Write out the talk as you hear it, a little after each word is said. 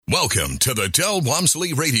Welcome to the Del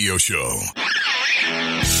Walmsley Radio Show.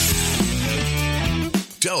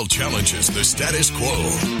 Del challenges the status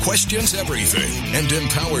quo, questions everything, and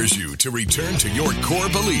empowers you to return to your core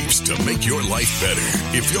beliefs to make your life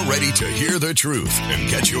better. If you're ready to hear the truth and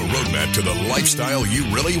get your roadmap to the lifestyle you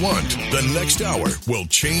really want, the next hour will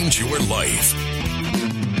change your life.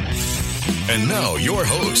 And now your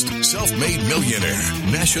host, self-made millionaire,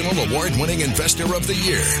 national award-winning investor of the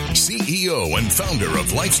year, CEO and founder of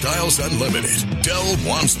Lifestyles Unlimited, Del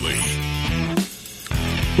Walmsley.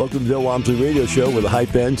 Welcome to the Del Walmsley Radio Show, where the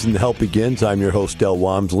hype ends and the help begins. I'm your host, Del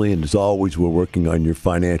Walmsley, and as always, we're working on your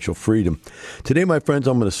financial freedom. Today, my friends,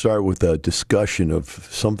 I'm going to start with a discussion of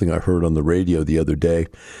something I heard on the radio the other day.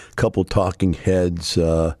 A couple talking heads,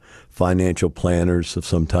 financial planners of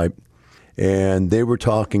some type, and they were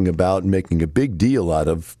talking about making a big deal out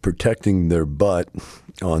of protecting their butt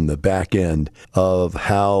on the back end of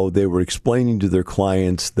how they were explaining to their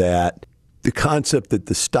clients that the concept that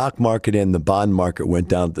the stock market and the bond market went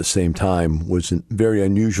down at the same time was a very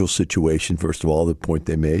unusual situation, first of all, the point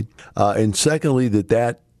they made. And secondly,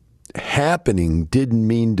 that happening didn't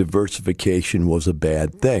mean diversification was a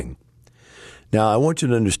bad thing. Now, I want you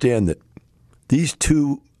to understand that these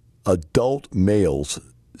two adult males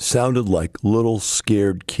sounded like little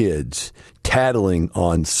scared kids tattling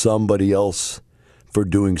on somebody else for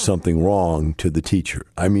doing something wrong to the teacher.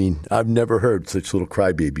 I mean, I've never heard such little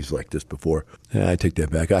crybabies like this before. I take that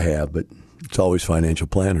back. I have, but it's always financial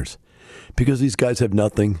planners because these guys have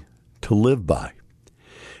nothing to live by.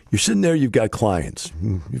 You're sitting there, you've got clients.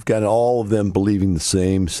 You've got all of them believing the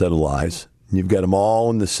same set of lies. You've got them all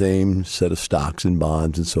in the same set of stocks and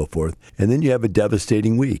bonds and so forth. And then you have a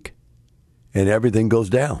devastating week and everything goes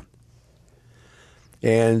down.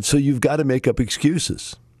 And so you've got to make up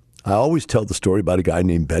excuses. I always tell the story about a guy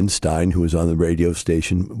named Ben Stein who was on the radio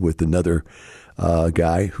station with another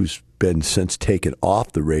guy who's been since taken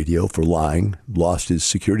off the radio for lying, lost his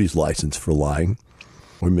securities license for lying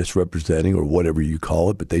or misrepresenting or whatever you call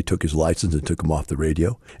it, but they took his license and took him off the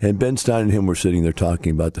radio. And Ben Stein and him were sitting there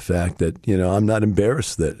talking about the fact that, I'm not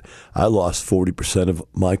embarrassed that I lost 40% of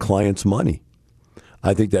my clients' money.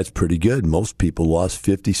 I think that's pretty good. Most people lost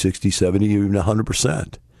 50, 60, 70, even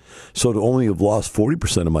 100%. So to only have lost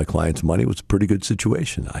 40% of my clients' money was a pretty good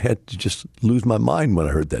situation. I had to just lose my mind when I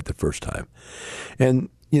heard that the first time. And,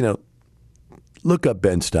 look up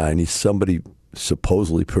Ben Stein. He's somebody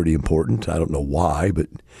supposedly pretty important. I don't know why, but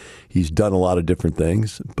he's done a lot of different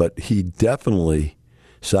things. But he definitely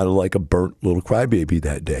sounded like a burnt little crybaby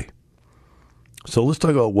that day. So let's talk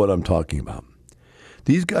about what I'm talking about.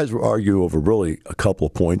 These guys were arguing over really a couple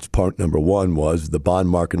of points. Point number one was the bond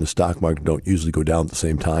market and the stock market don't usually go down at the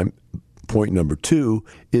same time. Point number two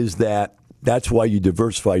is that's why you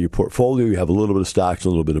diversify your portfolio. You have a little bit of stocks and a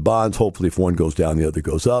little bit of bonds. Hopefully, if one goes down, the other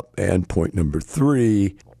goes up. And point number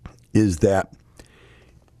three is that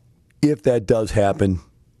if that does happen,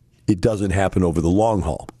 it doesn't happen over the long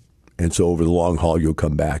haul. And so over the long haul, you'll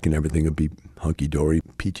come back and everything will be hunky-dory,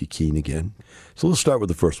 peachy keen again. So let's start with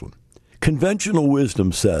the first one. Conventional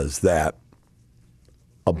wisdom says that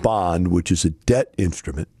a bond, which is a debt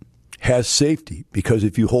instrument, has safety because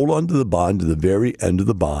if you hold on to the bond to the very end of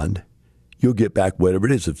the bond, you'll get back whatever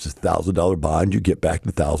it is. If it's a $1,000 bond, you get back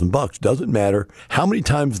the $1,000. Doesn't matter how many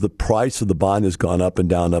times the price of the bond has gone up and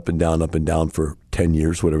down, up and down, up and down for 10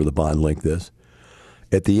 years, whatever the bond length is.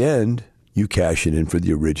 At the end, you cash it in for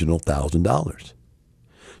the original $1,000.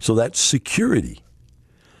 So that's security.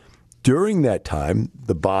 During that time,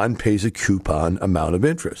 the bond pays a coupon amount of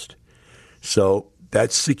interest. So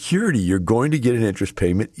that's security. You're going to get an interest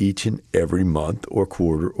payment each and every month or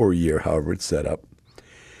quarter or year, however it's set up.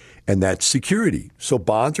 And that's security. So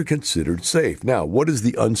bonds are considered safe. Now, what is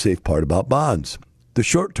the unsafe part about bonds? The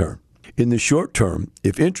short term. In the short term,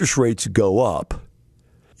 if interest rates go up,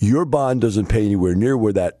 your bond doesn't pay anywhere near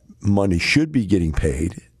where that money should be getting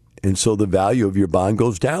paid. And so the value of your bond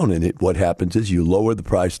goes down. And what happens is you lower the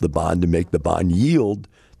price of the bond to make the bond yield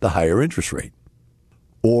the higher interest rate.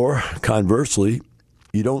 Or conversely,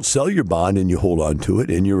 you don't sell your bond and you hold on to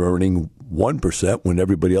it and you're earning 1% when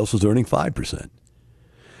everybody else is earning 5%.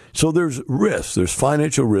 So there's risk. There's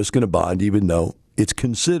financial risk in a bond, even though it's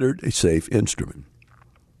considered a safe instrument.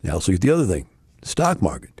 Now let's look at the other thing, the stock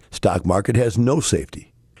market. Stock market has no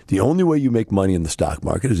safety. The only way you make money in the stock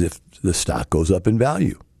market is if the stock goes up in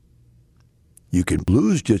value. You can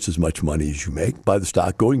lose just as much money as you make by the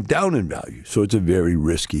stock going down in value. So it's a very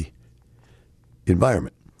risky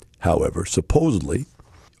environment. However, supposedly,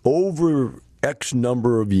 over X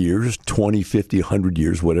number of years, 20, 50, 100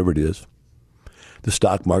 years, whatever it is, the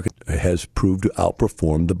stock market has proved to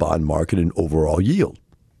outperform the bond market in overall yield.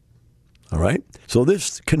 All right? So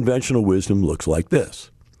this conventional wisdom looks like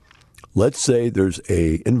this. Let's say there's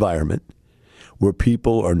an environment where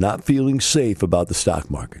people are not feeling safe about the stock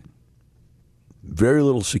market. Very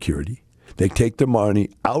little security. They take their money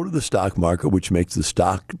out of the stock market, which makes the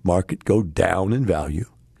stock market go down in value.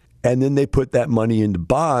 And then they put that money into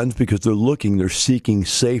bonds because they're seeking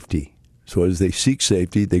safety. So as they seek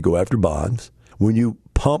safety, they go after bonds. When you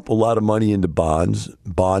pump a lot of money into bonds,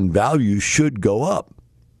 bond values should go up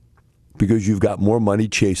because you've got more money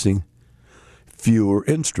chasing fewer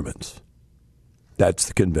instruments. That's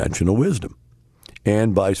the conventional wisdom.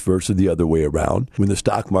 And vice versa, the other way around. When the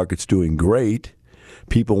stock market's doing great,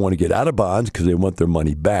 people want to get out of bonds because they want their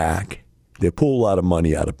money back. They pull a lot of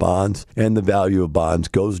money out of bonds, and the value of bonds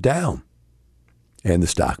goes down, and the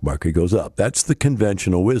stock market goes up. That's the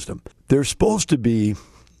conventional wisdom. They're supposed to be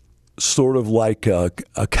sort of like a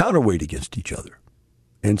counterweight against each other.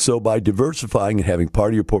 And so by diversifying and having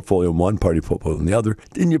part of your portfolio in one, part of your portfolio in the other,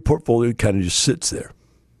 then your portfolio kind of just sits there.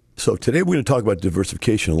 So today we're going to talk about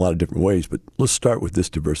diversification in a lot of different ways, but let's start with this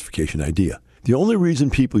diversification idea. The only reason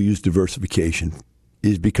people use diversification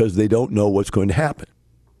is because they don't know what's going to happen.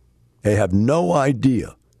 They have no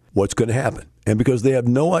idea what's going to happen. And because they have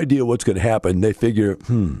no idea what's going to happen, they figure,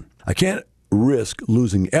 I can't risk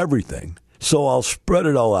losing everything, so I'll spread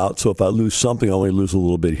it all out. So if I lose something, I only lose a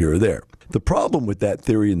little bit here or there. The problem with that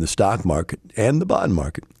theory in the stock market and the bond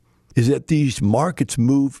market is that these markets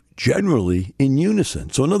move generally in unison.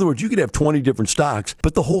 So in other words, you could have 20 different stocks,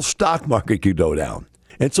 but the whole stock market could go down.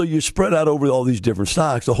 And so you spread out over all these different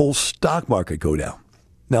stocks, the whole stock market go down.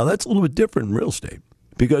 Now that's a little bit different in real estate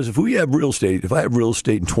because if I have real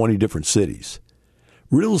estate in 20 different cities,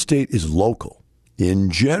 real estate is local. In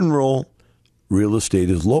general, real estate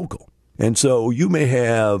is local. And so you may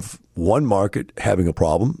have one market having a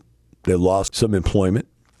problem. They lost some employment.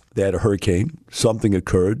 They had a hurricane. Something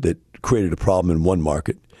occurred that created a problem in one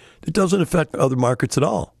market that doesn't affect other markets at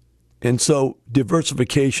all. And so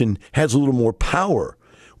diversification has a little more power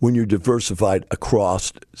when you're diversified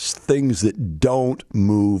across things that don't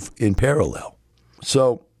move in parallel.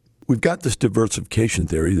 So we've got this diversification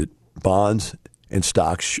theory that bonds and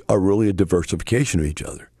stocks are really a diversification of each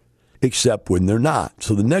other, except when they're not.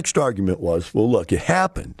 So the next argument was, well, look, it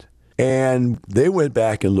happened. And they went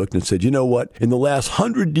back and looked and said, you know what? In the last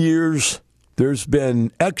 100 years, there's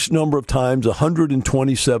been X number of times,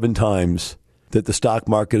 127 times, that the stock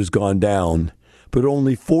market has gone down, but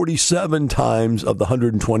only 47 times of the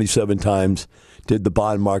 127 times did the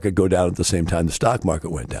bond market go down at the same time the stock market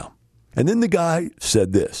went down. And then the guy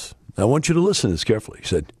said this. I want you to listen to this carefully. He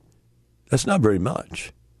said, that's not very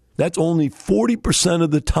much. That's only 40%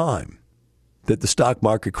 of the time that the stock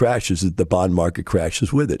market crashes, that the bond market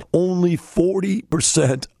crashes with it. Only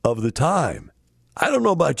 40% of the time. I don't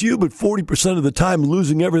know about you, but 40% of the time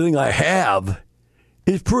losing everything I have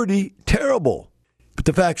is pretty terrible. But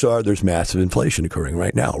the facts are there's massive inflation occurring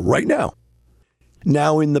right now.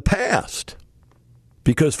 Now, in the past,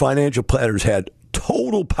 because financial planners had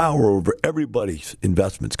total power over everybody's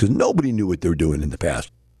investments, because nobody knew what they were doing in the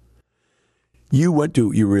past. You were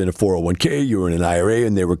in a 401k, you were in an IRA,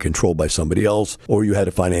 and they were controlled by somebody else, or you had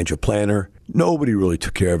a financial planner. Nobody really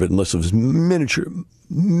took care of it unless it was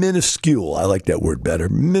minuscule, I like that word better,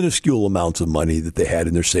 minuscule amounts of money that they had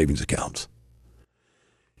in their savings accounts,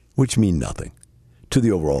 which mean nothing to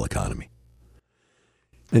the overall economy.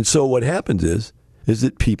 And so what happens is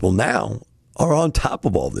that people now are on top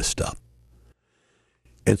of all this stuff.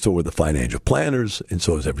 And so are the financial planners, and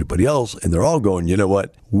so is everybody else. And they're all going, you know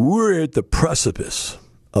what? We're at the precipice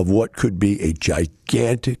of what could be a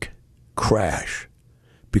gigantic crash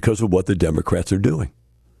because of what the Democrats are doing.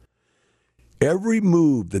 Every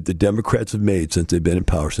move that the Democrats have made since they've been in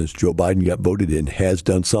power, since Joe Biden got voted in, has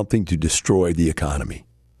done something to destroy the economy.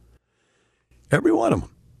 Every one of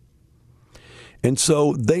them. And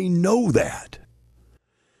so they know that.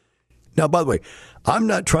 Now, by the way, I'm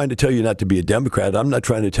not trying to tell you not to be a Democrat. I'm not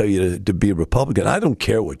trying to tell you to be a Republican. I don't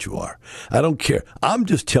care what you are. I don't care. I'm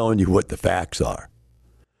just telling you what the facts are.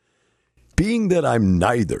 Being that I'm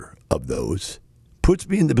neither of those puts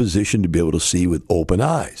me in the position to be able to see with open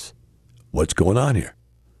eyes what's going on here.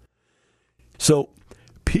 So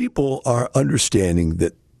people are understanding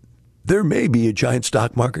that there may be a giant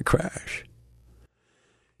stock market crash,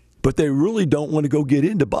 but they really don't want to go get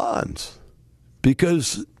into bonds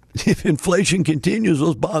because if inflation continues,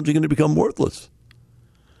 those bonds are going to become worthless.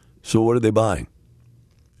 So what are they buying?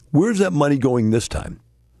 Where's that money going this time?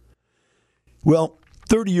 Well,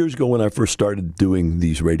 30 years ago when I first started doing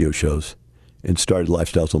these radio shows and started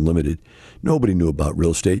Lifestyles Unlimited, nobody knew about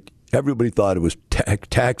real estate. Everybody thought it was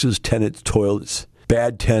taxes, tenants, toilets,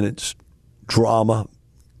 bad tenants, drama,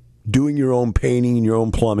 doing your own painting and your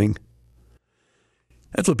own plumbing.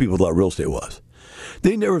 That's what people thought real estate was.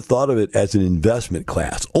 They never thought of it as an investment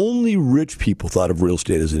class. Only rich people thought of real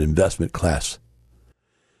estate as an investment class.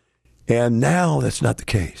 And now that's not the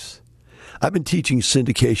case. I've been teaching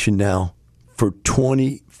syndication now for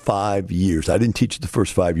 25 years. I didn't teach it the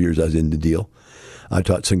first 5 years I was in the deal. I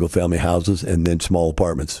taught single-family houses and then small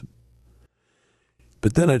apartments.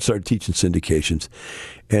 But then I started teaching syndications,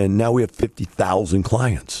 and now we have 50,000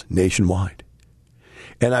 clients nationwide.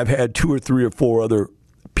 And I've had 2 or 3 or 4 other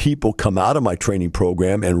people come out of my training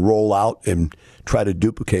program and roll out and try to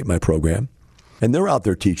duplicate my program. And they're out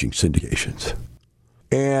there teaching syndications.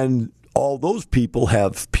 And all those people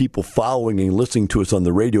have people following and listening to us on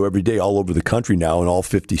the radio every day all over the country now in all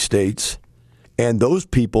 50 states. And those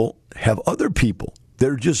people have other people.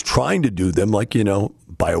 They're just trying to do them like,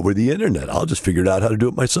 buy over the internet. I'll just figure out how to do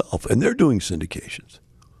it myself. And they're doing syndications.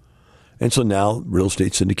 And so now real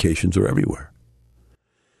estate syndications are everywhere.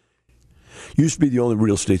 Used to be the only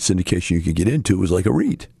real estate syndication you could get into was like a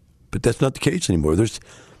REIT. But that's not the case anymore. There's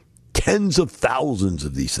tens of thousands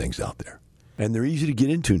of these things out there. And they're easy to get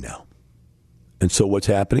into now. And so what's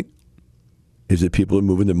happening is that people are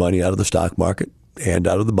moving their money out of the stock market and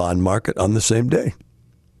out of the bond market on the same day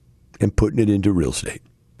and putting it into real estate.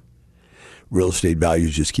 Real estate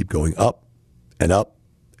values just keep going up and up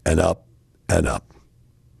and up and up.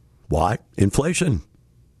 Why? Inflation.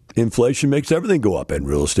 Inflation makes everything go up, and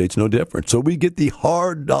real estate's no different. So we get the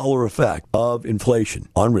hard dollar effect of inflation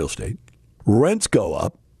on real estate. Rents go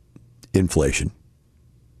up, inflation,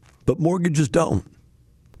 but mortgages don't.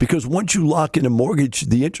 Because once you lock in a mortgage,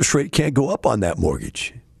 the interest rate can't go up on that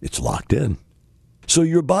mortgage. It's locked in. So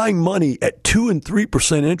you're buying money at 2 and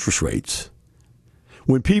 3% interest rates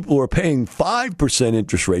when people are paying 5%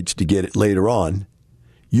 interest rates to get it later on.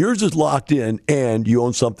 Yours is locked in, and you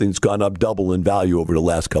own something that's gone up double in value over the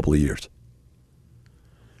last couple of years.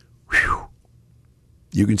 Whew.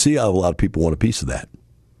 You can see how a lot of people want a piece of that.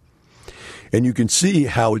 And you can see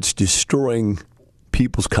how it's destroying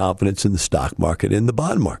people's confidence in the stock market and the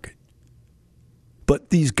bond market. But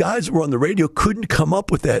these guys that were on the radio couldn't come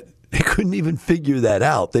up with that. They couldn't even figure that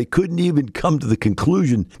out. They couldn't even come to the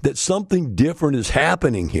conclusion that something different is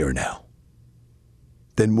happening here now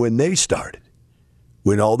than when they started,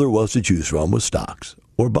 when all there was to choose from was stocks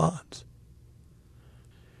or bonds.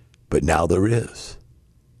 But now there is.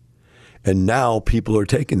 And now people are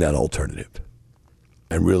taking that alternative.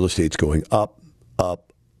 And real estate's going up,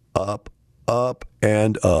 up, up, up,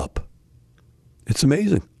 and up. It's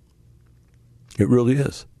amazing. It really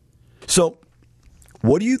is. So,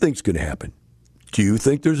 what do you think is going to happen? Do you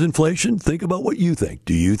think there's inflation? Think about what you think.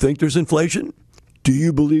 Do you think there's inflation? Do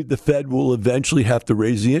you believe the Fed will eventually have to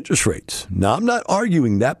raise the interest rates? Now, I'm not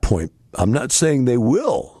arguing that point. I'm not saying they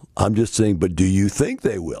will. I'm just saying, but do you think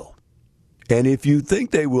they will? And if you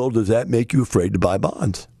think they will, does that make you afraid to buy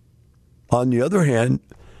bonds? On the other hand,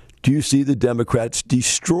 do you see the Democrats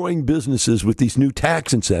destroying businesses with these new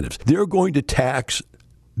tax incentives? They're going to tax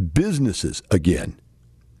businesses again.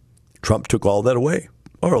 Trump took all that away,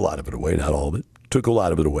 or a lot of it away, not all of it, took a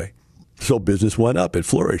lot of it away. So business went up, it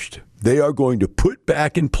flourished. They are going to put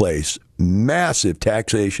back in place massive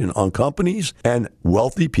taxation on companies and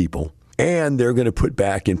wealthy people, and they're going to put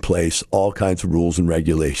back in place all kinds of rules and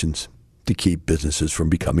regulations to keep businesses from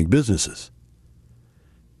becoming businesses.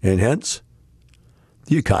 And hence,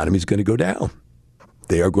 the economy is going to go down.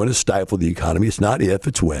 They are going to stifle the economy. It's not if,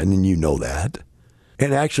 it's when, and you know that.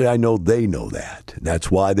 And actually, I know they know that. That's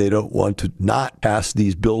why they don't want to not pass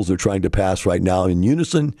these bills they're trying to pass right now in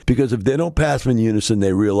unison, because if they don't pass them in unison,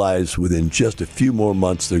 they realize within just a few more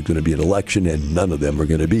months there's going to be an election, and none of them are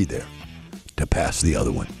going to be there to pass the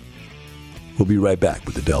other one. We'll be right back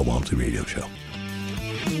with the Del Walmsley Radio Show.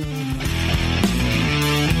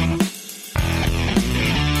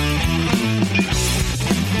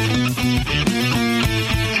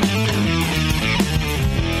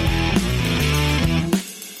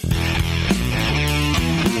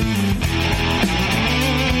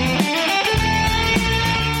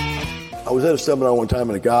 I was at a seminar one time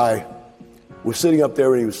and a guy was sitting up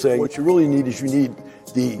there and he was saying, what you really need is you need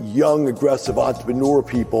the young, aggressive entrepreneur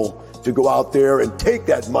people to go out there and take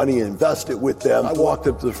that money and invest it with them. I walked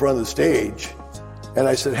up to the front of the stage and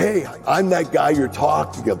I said, hey, I'm that guy you're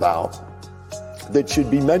talking about that should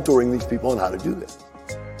be mentoring these people on how to do this.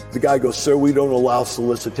 The guy goes, sir, we don't allow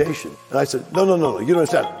solicitation. And I said, no, you don't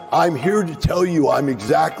understand. I'm here to tell you I'm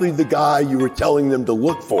exactly the guy you were telling them to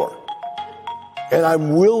look for. And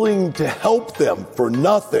I'm willing to help them for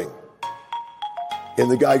nothing.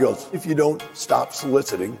 And the guy goes, if you don't stop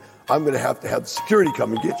soliciting, I'm going to have security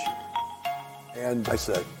come and get you. And I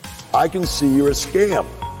said, I can see you're a scam.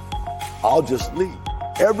 I'll just leave.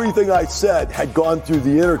 Everything I said had gone through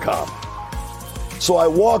the intercom. So I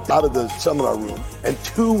walked out of the seminar room, and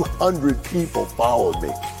 200 people followed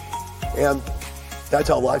me. And that's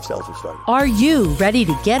how Lifestyles was started. Are you ready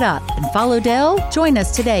to get up and follow Del? Join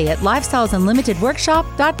us today at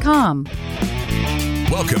lifestylesunlimitedworkshop.com.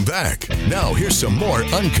 Welcome back. Now here's some more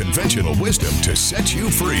unconventional wisdom to set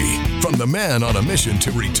you free from the man on a mission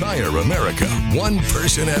to retire America, one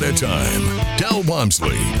person at a time, Del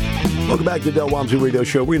Walmsley. Welcome back to the Del Walmsley Radio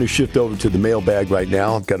Show. We're going to shift over to the mailbag right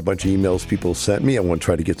now. I've got a bunch of emails people sent me. I want to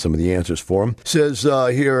try to get some of the answers for them. It says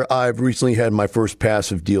here, I've recently had my first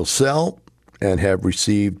passive deal sell and have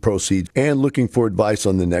received proceeds and looking for advice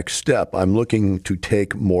on the next step. I'm looking to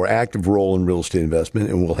take more active role in real estate investment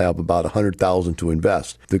and will have about $100,000 to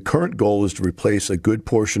invest. The current goal is to replace a good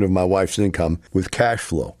portion of my wife's income with cash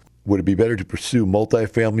flow. Would it be better to pursue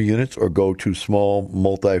multifamily units or go to small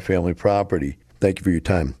multifamily property? Thank you for your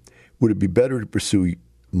time. Would it be better to pursue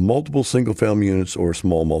multiple single-family units or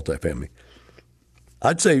small multifamily?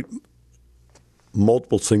 I'd say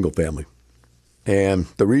multiple single-family. And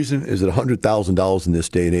the reason is that $100,000 in this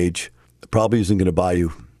day and age probably isn't going to buy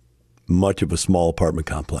you much of a small apartment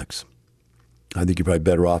complex. I think you're probably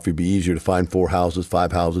better off. It'd be easier to find 4 houses,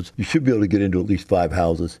 5 houses. You should be able to get into at least 5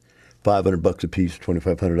 houses, $500 a piece,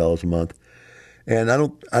 $2,500 a month. And I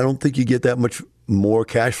don't think you get that much more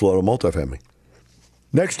cash flow out of multifamily.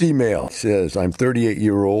 Next email says, I'm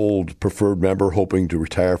 38-year-old preferred member hoping to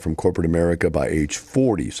retire from corporate America by age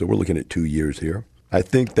 40. So we're looking at 2 years here. I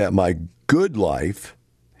think that my good life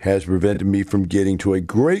has prevented me from getting to a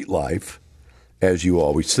great life, as you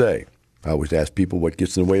always say. I always ask people what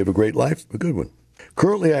gets in the way of a great life? A good one.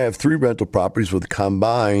 Currently, I have 3 rental properties with a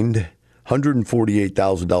combined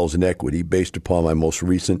 $148,000 in equity based upon my most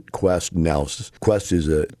recent Quest analysis. Quest is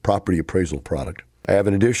a property appraisal product. I have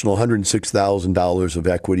an additional $106,000 of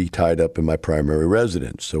equity tied up in my primary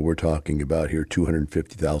residence. So we're talking about here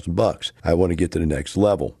 $250,000. I want to get to the next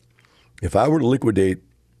level. If I were to liquidate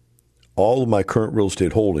all of my current real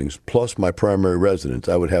estate holdings plus my primary residence,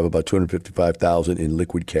 I would have about $255,000 in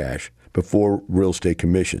liquid cash before real estate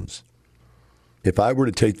commissions. If I were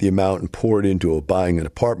to take the amount and pour it into buying an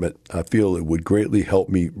apartment, I feel it would greatly help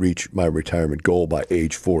me reach my retirement goal by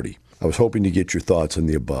age 40. I was hoping to get your thoughts on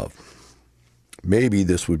the above. Maybe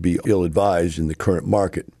this would be ill-advised in the current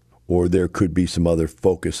market, or there could be some other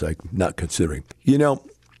focus I'm not considering. You know,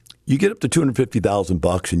 you get up to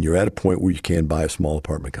 $250,000 and you're at a point where you can buy a small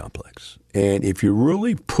apartment complex. And if you're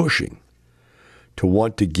really pushing to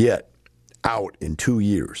want to get out in 2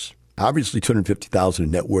 years, obviously $250,000 in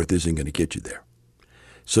net worth isn't going to get you there.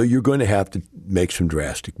 So you're going to have to make some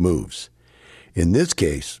drastic moves. In this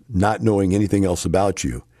case, not knowing anything else about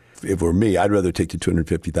you, if it were me, I'd rather take the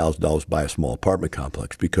 $250,000, buy a small apartment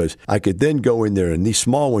complex, because I could then go in there, and these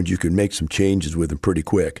small ones you can make some changes with them pretty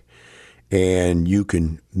quick. And you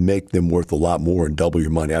can make them worth a lot more and double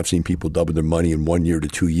your money. I've seen people double their money in 1 year to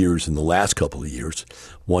 2 years in the last couple of years,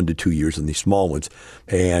 1 to 2 years in these small ones.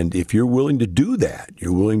 And if you're willing to do that,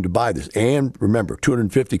 you're willing to buy this. And remember,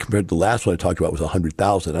 250 compared to the last one I talked about was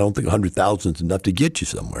 100,000. I don't think 100,000 is enough to get you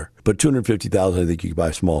somewhere. But 250,000, I think you can buy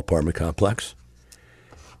a small apartment complex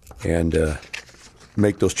and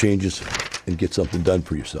make those changes and get something done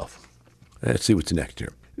for yourself. Let's see what's next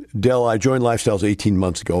here. Del, I joined Lifestyles 18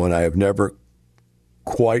 months ago, and I have never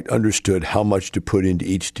quite understood how much to put into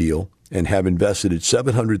each deal and have invested at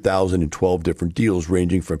 $700,000 in 12 different deals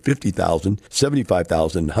ranging from $50,000,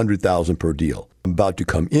 $75,000, and $100,000 per deal. I'm about to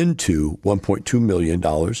come into $1.2 million,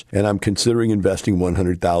 and I'm considering investing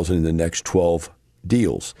 $100,000 in the next 12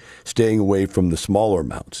 deals, staying away from the smaller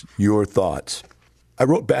amounts. Your thoughts? I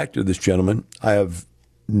wrote back to this gentleman. I have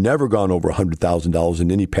never gone over $100,000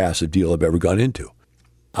 in any passive deal I've ever gone into.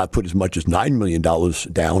 I put as much as $9 million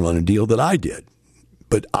down on a deal that I did,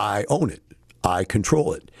 but I own it. I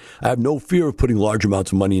control it. I have no fear of putting large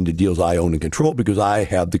amounts of money into deals I own and control because I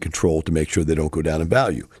have the control to make sure they don't go down in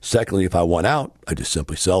value. Secondly, if I want out, I just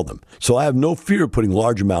simply sell them. So I have no fear of putting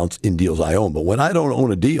large amounts in deals I own. But when I don't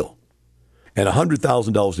own a deal, and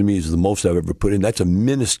 $100,000 to me is the most I've ever put in, that's a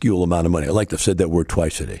minuscule amount of money. I like to have said that word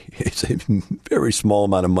twice today. It's a very small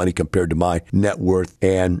amount of money compared to my net worth,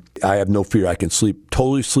 and I have no fear. I can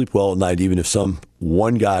totally sleep well at night, even if some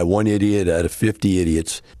one guy, one idiot out of 50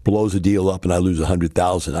 idiots blows a deal up and I lose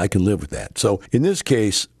 $100,000. I can live with that. So in this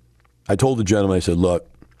case, I told the gentleman, I said, look,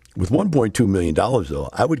 with $1.2 million, though,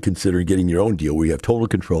 I would consider getting your own deal where you have total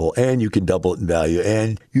control and you can double it in value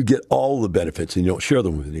and you get all the benefits and you don't share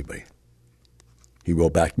them with anybody. He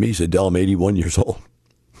wrote back to me, he said, Del, I'm 81 years old.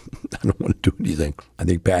 I don't want to do anything. I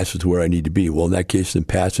think passive is where I need to be. Well, in that case, then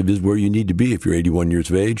passive is where you need to be if you're 81 years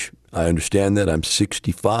of age. I understand that. I'm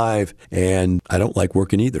 65, and I don't like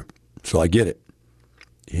working either. So I get it.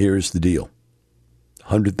 Here's the deal.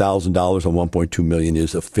 $100,000 on $1.2 million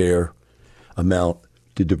is a fair amount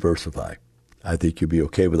to diversify. I think you'll be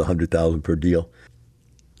okay with $100,000 per deal.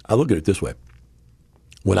 I look at it this way.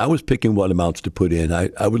 When I was picking what amounts to put in,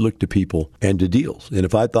 I would look to people and to deals. And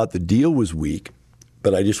if I thought the deal was weak,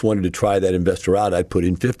 but I just wanted to try that investor out, I'd put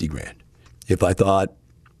in $50,000. If I thought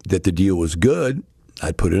that the deal was good,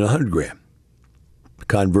 I'd put in $100,000.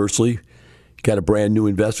 Conversely, got a brand new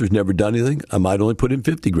investor who's never done anything, I might only put in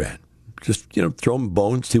 $50,000. Just, throw him a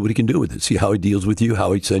bone, see what he can do with it. See how he deals with you,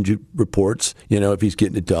 how he sends you reports, if he's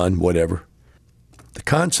getting it done, whatever. The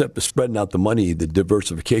concept of spreading out the money, the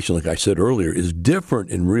diversification, like I said earlier, is different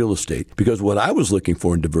in real estate because what I was looking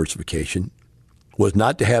for in diversification was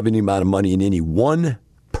not to have any amount of money in any one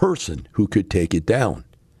person who could take it down.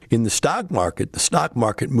 In the stock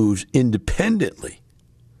market moves independently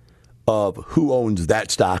of who owns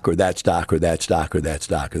that stock or that stock or that stock or that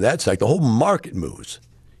stock or that stock. The whole market moves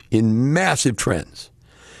in massive trends.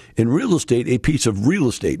 In real estate, a piece of real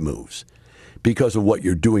estate moves because of what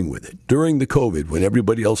you're doing with it. During the COVID, when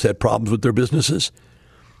everybody else had problems with their businesses,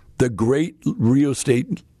 the great real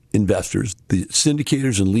estate investors, the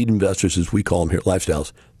syndicators and lead investors, as we call them here at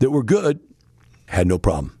Lifestyles, that were good, had no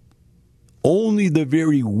problem. Only the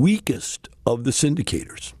very weakest of the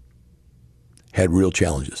syndicators had real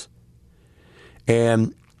challenges.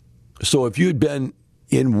 And so if you had been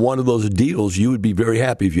in one of those deals, you would be very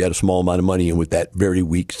happy if you had a small amount of money in with that very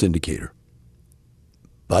weak syndicator.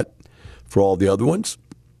 But for all the other ones,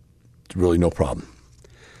 it's really no problem.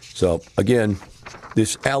 So again,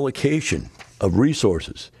 this allocation of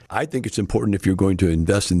resources, I think it's important if you're going to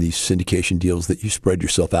invest in these syndication deals that you spread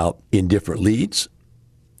yourself out in different leads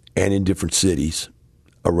and in different cities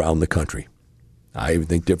around the country. I even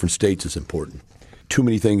think different states is important. Too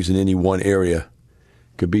many things in any one area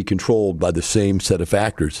could be controlled by the same set of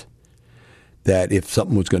factors that if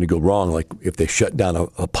something was going to go wrong, like if they shut down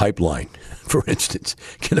a pipeline, for instance,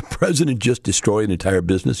 can a president just destroy an entire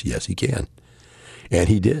business? Yes, he can. And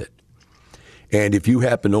he did. And if you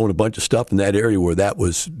happen to own a bunch of stuff in that area where that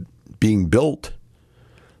was being built,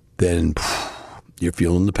 then you're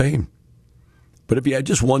feeling the pain. But if you had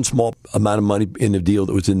just one small amount of money in a deal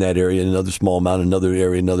that was in that area, and another small amount in another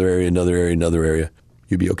area, another area, another area, another area,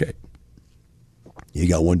 you'd be okay. You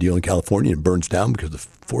got one deal in California and it burns down because of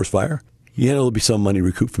the forest fire. There'll be some money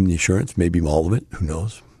recouped from the insurance, maybe all of it, who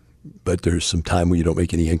knows. But there's some time where you don't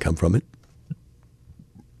make any income from it.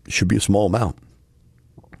 It should be a small amount.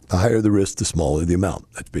 The higher the risk, the smaller the amount.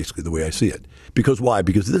 That's basically the way I see it. Because why?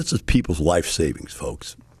 Because this is people's life savings,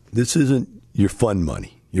 folks. This isn't your fun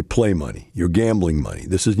money, your play money, your gambling money.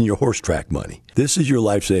 This isn't your horse track money. This is your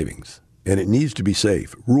life savings, and it needs to be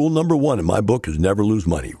safe. Rule number 1 in my book is never lose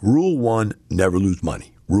money. Rule 1, never lose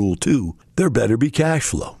money. Rule 2, there better be cash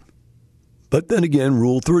flow. But then again,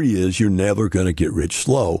 rule 3 is you're never going to get rich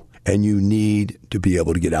slow, and you need to be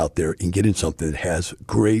able to get out there and get in something that has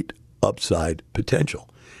great upside potential.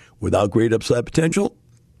 Without great upside potential,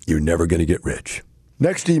 you're never going to get rich.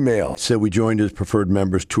 Next email said we joined as preferred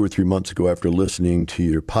members 2 or 3 months ago after listening to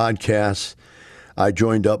your podcasts. I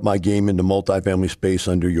joined up my game into multifamily space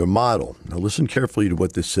under your model. Now listen carefully to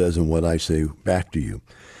what this says and what I say back to you.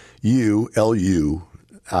 You, LU,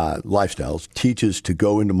 Lifestyles, teaches to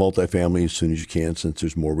go into multifamily as soon as you can since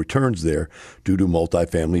there's more returns there due to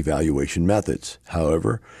multifamily valuation methods.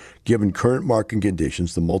 However, given current market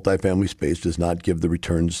conditions, the multifamily space does not give the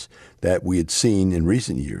returns that we had seen in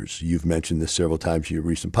recent years. You've mentioned this several times in your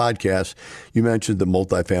recent podcasts. You mentioned that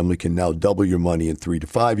multifamily can now double your money in 3 to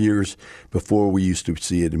 5 years. Before, we used to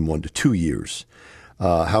see it in 1 to 2 years.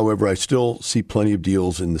 However, I still see plenty of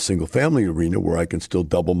deals in the single-family arena where I can still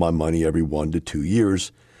double my money every 1 to 2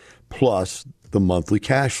 years, plus the monthly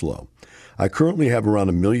cash flow. I currently have around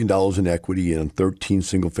 $1 million in equity in 13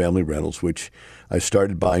 single-family rentals, which I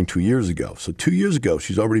started buying 2 years ago. So 2 years ago,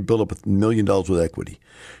 she's already built up $1 million with equity,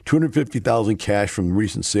 $250,000 cash from the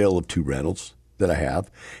recent sale of 2 rentals that I have,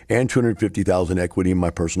 and $250,000 equity in my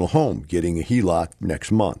personal home, getting a HELOC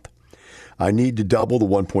next month. I need to double the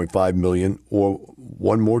 $1.5 million or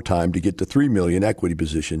one more time to get to $3 million equity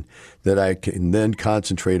position that I can then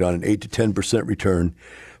concentrate on an 8 to 10% return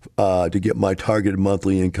to get my targeted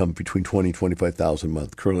monthly income between $20,000 and $25,000 a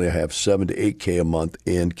month. Currently, I have $7,000 to $8,000 a month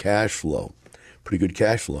in cash flow. Pretty good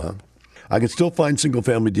cash flow, huh? I can still find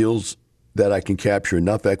single-family deals that I can capture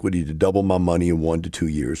enough equity to double my money in 1 to 2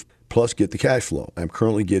 years, plus get the cash flow. I'm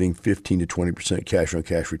currently getting 15 to 20%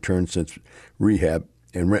 cash-on-cash return since rehab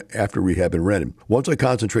and after rehab and rented. Once I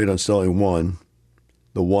concentrate on selling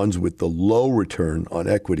the ones with the low return on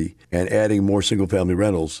equity, and adding more single-family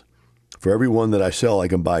rentals, for every one that I sell, I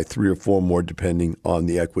can buy 3 or 4 more depending on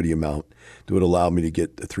the equity amount that would allow me to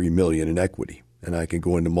get the $3 million in equity. And I can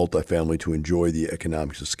go into multifamily to enjoy the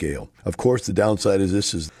economics of scale. Of course, the downside of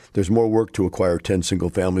this is there's more work to acquire 10 single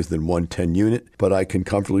families than one 10-unit, but I can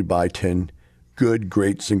comfortably buy 10 good,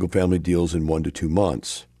 great single-family deals in 1 to 2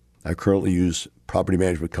 months. I currently use property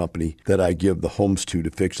management company that I give the homes to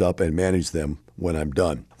fix up and manage them when I'm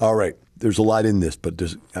done. All right, there's a lot in this, but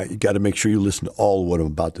you got to make sure you listen to all of what I'm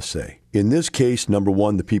about to say. In this case, number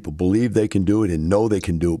one, the people believe they can do it and know they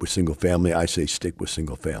can do it with single family. I say stick with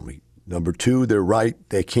single family. Number two, they're right.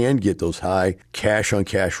 They can get those high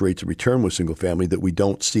cash-on-cash rates of return with single family that we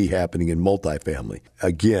don't see happening in multifamily.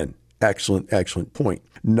 Again, excellent point.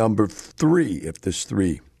 Number three, if there's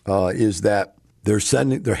three, is that they're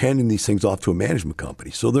handing these things off to a management company,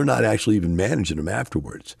 so they're not actually even managing them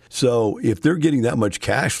afterwards. So if they're getting that much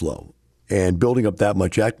cash flow and building up that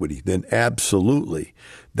much equity, then absolutely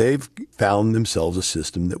they've found themselves a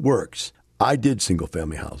system that works. I did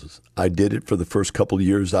single-family houses. I did it for the first couple of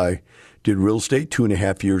years I did real estate.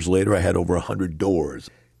 2.5 years later, I had over 100 doors.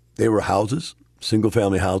 They were houses,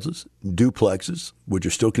 single-family houses, duplexes, which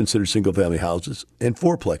are still considered single-family houses, and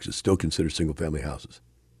fourplexes, still considered single-family houses.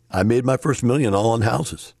 I made my first $1 million all on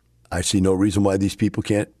houses. I see no reason why these people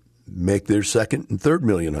can't make their second and third $1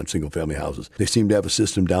 million on single-family houses. They seem to have a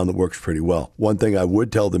system down that works pretty well. One thing I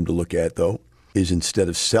would tell them to look at, though, is instead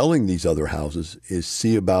of selling these other houses, is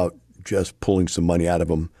see about just pulling some money out of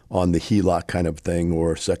them on the HELOC kind of thing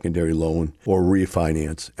or secondary loan or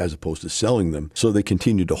refinance as opposed to selling them, so they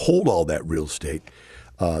continue to hold all that real estate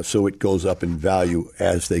so it goes up in value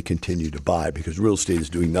as they continue to buy, because real estate is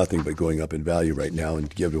doing nothing but going up in value right now, and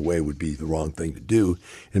to give it away would be the wrong thing to do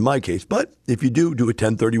in my case. But if you do a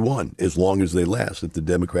 1031 as long as they last, if the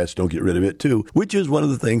Democrats don't get rid of it too, which is one of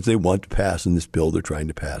the things they want to pass in this bill they're trying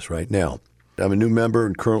to pass right now. I'm a new member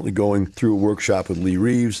and currently going through a workshop with Lee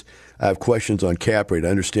Reeves. I have questions on cap rate. I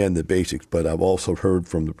understand the basics, but I've also heard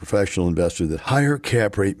from the professional investor that higher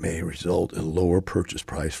cap rate may result in a lower purchase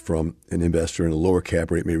price from an investor, and a lower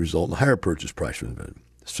cap rate may result in a higher purchase price from an investor.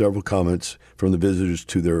 Several comments from the visitors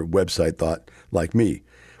to their website thought, like me,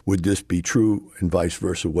 would this be true, and vice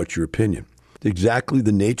versa? What's your opinion? Exactly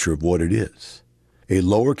the nature of what it is. A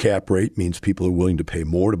lower cap rate means people are willing to pay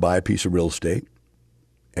more to buy a piece of real estate,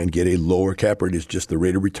 and get a lower cap rate is just the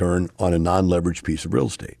rate of return on a non-leveraged piece of real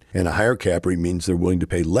estate. And a higher cap rate means they're willing to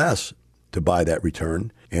pay less to buy that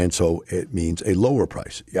return, and so it means a lower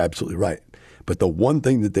price. You're absolutely right. But the one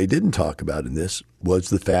thing that they didn't talk about in this was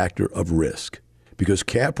the factor of risk, because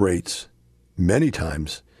cap rates many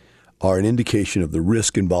times are an indication of the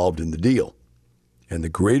risk involved in the deal. And the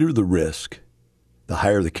greater the risk, the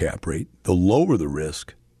higher the cap rate. The lower the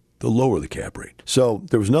risk, the lower the cap rate. So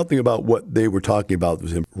there was nothing about what they were talking about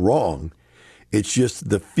that was wrong. It's just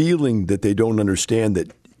the feeling that they don't understand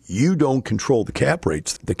that you don't control the cap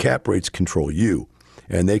rates. The cap rates control you,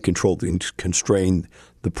 and they constrain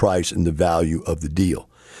the price and the value of the deal.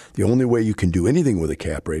 The only way you can do anything with a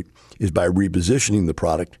cap rate is by repositioning the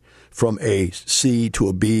product from a C to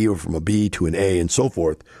a B, or from a B to an A, and so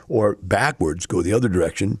forth, or backwards, go the other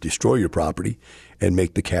direction, destroy your property, and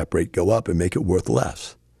make the cap rate go up and make it worth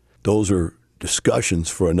less. Those are discussions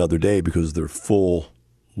for another day because they're full,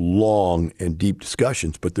 long, and deep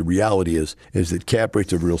discussions. But the reality is that cap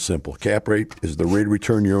rates are real simple. Cap rate is the rate of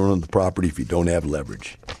return you earn on the property if you don't have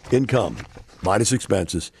leverage. Income minus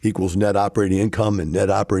expenses equals net operating income, and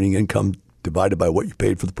net operating income divided by what you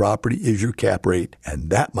paid for the property is your cap rate.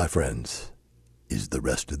 And that, my friends, is the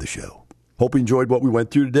rest of the show. Hope you enjoyed what we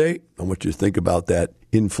went through today. I want you to think about that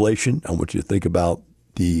inflation. I want you to think about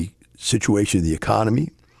the situation of the economy,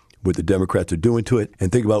 what the Democrats are doing to it,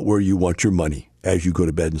 and think about where you want your money as you go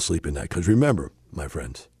to bed and sleep at night. Because remember, my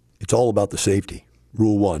friends, it's all about the safety.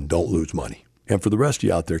 Rule 1, don't lose money. And for the rest of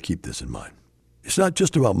you out there, keep this in mind. It's not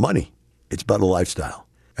just about money. It's about a lifestyle.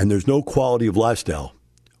 And there's no quality of lifestyle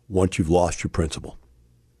once you've lost your principal.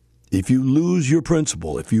 If you lose your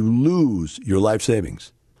principal, if you lose your life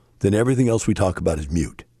savings, then everything else we talk about is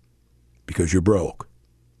mute. Because you're broke,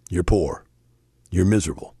 you're poor, you're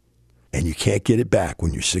miserable. And you can't get it back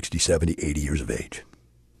when you're 60, 70, 80 years of age.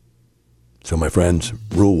 So, my friends,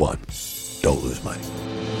 rule 1, don't lose money.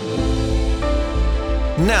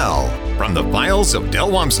 Now, from the files of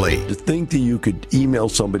Del Walmsley. To think that you could email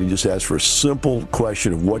somebody and just ask for a simple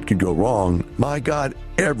question of what could go wrong, my God,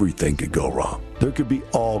 everything could go wrong. There could be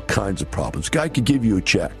all kinds of problems. Guy could give you a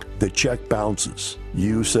check. The check bounces.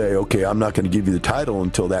 You say, okay, I'm not going to give you the title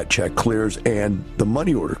until that check clears and the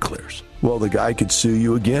money order clears. Well, the guy could sue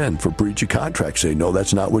you again for breach of contract. Say, no,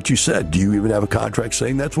 that's not what you said. Do you even have a contract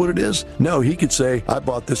saying that's what it is? No, he could say, I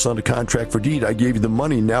bought this on a contract for deed. I gave you the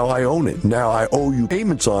money. Now I own it. Now I owe you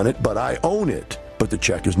payments on it, but I own it. But the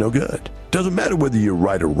check is no good. Doesn't matter whether you're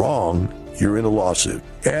right or wrong. You're in a lawsuit.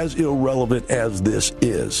 As irrelevant as this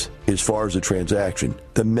is, as far as a transaction,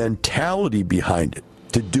 the mentality behind it,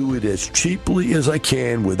 to do it as cheaply as I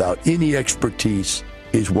can without any expertise,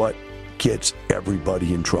 is what gets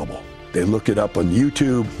everybody in trouble. They look it up on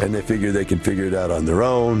YouTube and they figure they can figure it out on their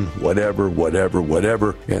own, whatever,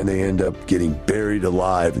 and they end up getting buried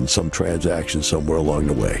alive in some transaction somewhere along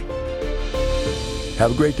the way.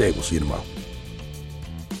 Have a great day. We'll see you tomorrow.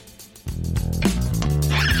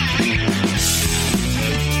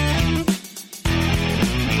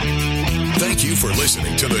 Thank you for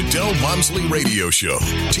listening to the Del Walmsley Radio Show,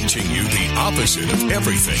 teaching you the opposite of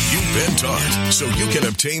everything you've been taught, so you can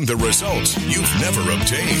obtain the results you've never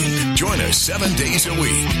obtained. Join us 7 days a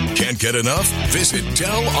week. Can't get enough? Visit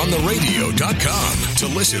DelOnTheRadio.com to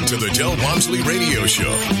listen to the Del Walmsley Radio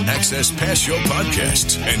Show, access past show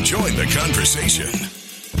podcasts, and join the conversation.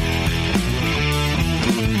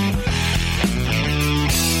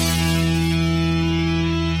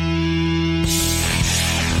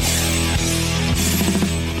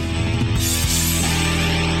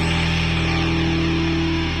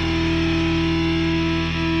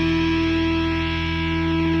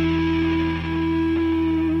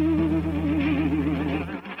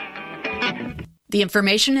 The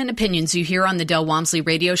information and opinions you hear on the Del Walmsley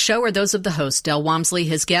Radio Show are those of the host, Del Walmsley,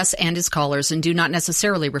 his guests, and his callers, and do not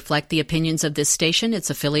necessarily reflect the opinions of this station, its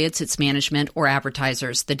affiliates, its management, or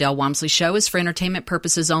advertisers. The Del Walmsley Show is for entertainment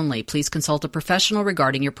purposes only. Please consult a professional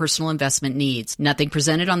regarding your personal investment needs. Nothing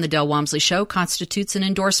presented on the Del Walmsley Show constitutes an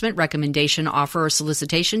endorsement, recommendation, offer, or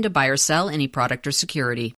solicitation to buy or sell any product or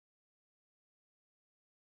security.